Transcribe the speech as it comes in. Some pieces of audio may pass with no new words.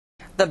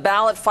The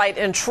ballot fight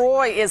in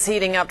Troy is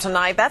heating up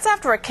tonight. That's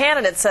after a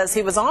candidate says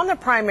he was on the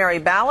primary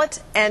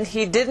ballot and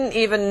he didn't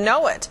even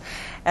know it.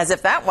 As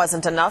if that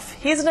wasn't enough,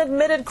 he's an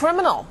admitted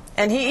criminal,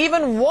 and he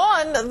even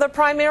won the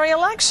primary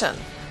election.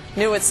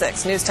 New at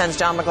 6, News 10's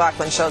John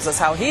McLoughlin shows us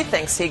how he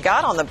thinks he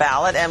got on the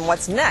ballot and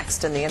what's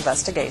next in the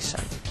investigation.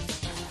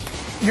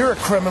 You're a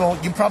criminal.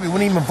 You probably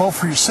wouldn't even vote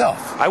for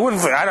yourself. I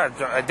wouldn't.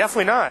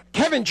 Definitely not.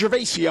 Kevin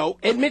Gervasio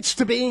admits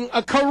to being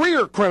a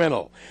career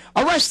criminal.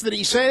 Arrested,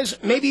 he says,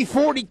 maybe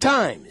 40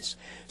 times.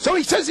 So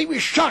he says he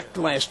was shocked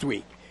last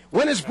week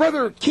when his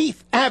brother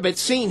Keith Abbott,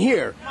 seen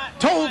here,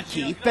 told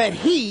Keith that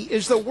he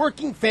is the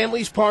Working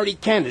Families Party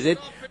candidate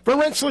for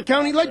Rensselaer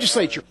County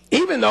Legislature,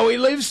 even though he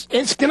lives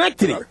in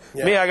Schenectady.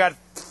 Yeah. Me, I got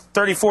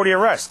 30, 40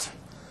 arrests.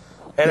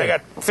 And I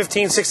got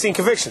 15, 16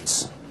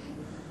 convictions.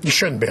 You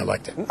shouldn't be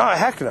elected. Oh,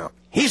 heck no.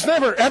 He's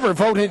never, ever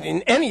voted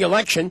in any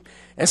election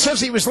and says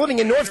he was living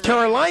in North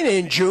Carolina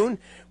in June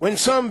when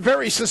some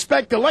very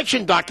suspect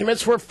election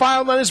documents were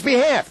filed on his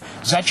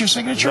behalf. Is that your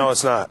signature? No,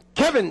 it's not.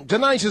 Kevin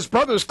denies his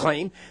brother's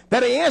claim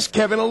that he asked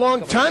Kevin a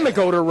long time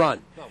ago to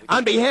run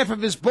on behalf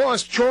of his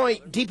boss, Troy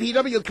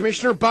DPW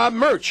Commissioner Bob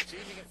Murch.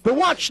 But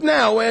watch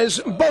now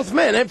as both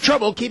men have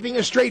trouble keeping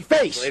a straight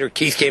face. Later,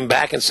 Keith came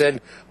back and said,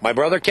 my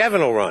brother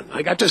Kevin will run.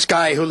 I got this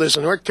guy who lives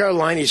in North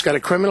Carolina. He's got a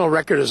criminal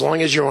record as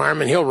long as your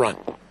arm, and he'll run.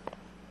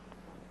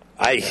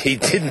 He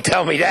didn't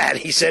tell me that.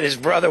 He said his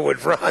brother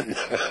would run.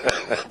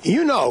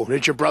 You know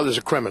that your brother's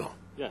a criminal.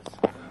 Yes.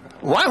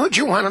 Why would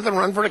you want him to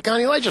run for the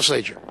county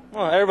legislature?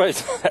 Well,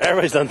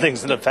 everybody's done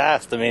things in the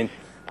past. I mean,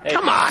 hey.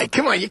 Come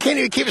on. You can't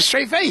even keep a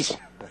straight face.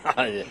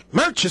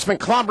 Murch has been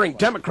clobbering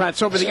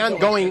Democrats over the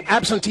ongoing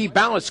absentee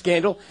ballot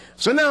scandal,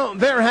 so now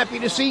they're happy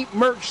to see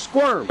Murch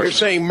squirm. We're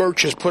saying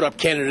Murch has put up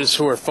candidates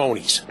who are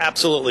phonies.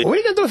 Absolutely. What are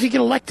you going to do if you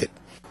get elected?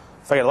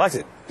 If I get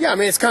elected? Yeah, I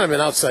mean, it's kind of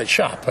an outside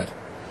shot, but...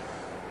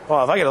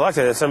 Well, if I get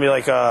elected, it's going to be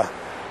like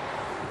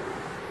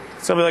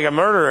a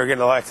murderer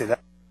getting elected.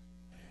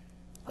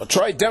 Well,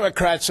 Troy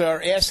Democrats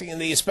are asking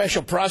the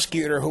special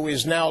prosecutor, who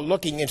is now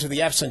looking into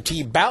the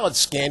absentee ballot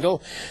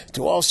scandal,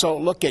 to also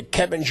look at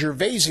Kevin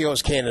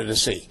Gervasio's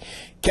candidacy.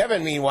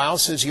 Kevin, meanwhile,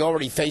 says he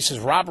already faces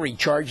robbery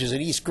charges at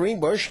East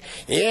Greenbush,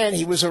 and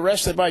he was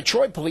arrested by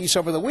Troy police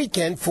over the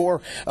weekend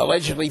for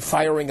allegedly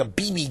firing a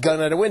BB gun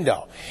at a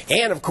window.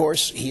 And, of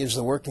course, he is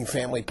the Working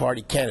Family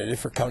Party candidate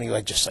for county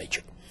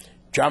legislature.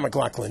 John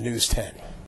McLoughlin, News 10.